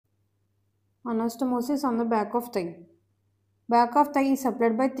Anastomosis on the back of thigh. Back of thigh is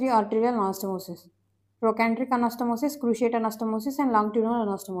supplied by three arterial anastomosis: trochanteric anastomosis, cruciate anastomosis, and longitudinal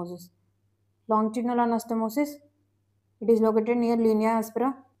anastomosis. Longitudinal anastomosis, it is located near linea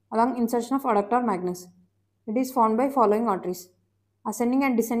aspera along insertion of adductor magnus. It is formed by following arteries: ascending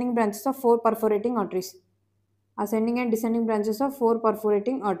and descending branches of four perforating arteries. Ascending and descending branches of four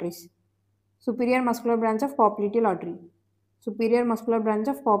perforating arteries. Superior muscular branch of popliteal artery. Superior muscular branch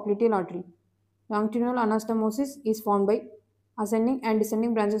of popliteal artery. Longitudinal anastomosis is formed by ascending and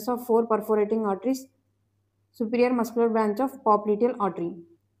descending branches of four perforating arteries. Superior muscular branch of popliteal artery.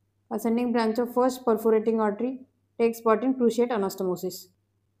 Ascending branch of first perforating artery takes part in cruciate anastomosis.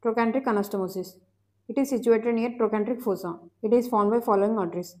 Trochanteric anastomosis. It is situated near trochanteric fossa. It is formed by following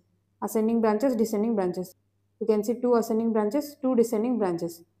arteries: ascending branches, descending branches. You can see two ascending branches, two descending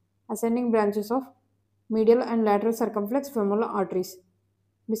branches. Ascending branches of medial and lateral circumflex femoral arteries.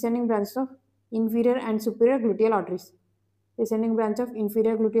 Descending branches of inferior and superior gluteal arteries. Descending branch of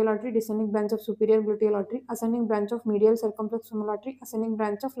inferior gluteal artery, descending branch of superior gluteal artery, ascending branch of medial circumflex femoral artery, ascending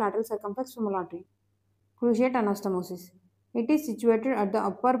branch of lateral circumflex femoral artery. Cruciate anastomosis. It is situated at the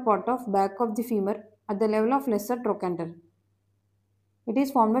upper part of back of the femur at the level of lesser trochanter. It is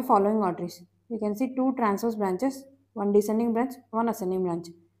formed by following arteries. You can see two transverse branches, one descending branch, one ascending branch.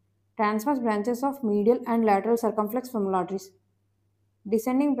 Transverse branches of medial and lateral circumflex femoral arteries.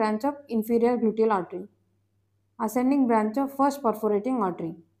 Descending branch of inferior gluteal artery. Ascending branch of first perforating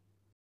artery.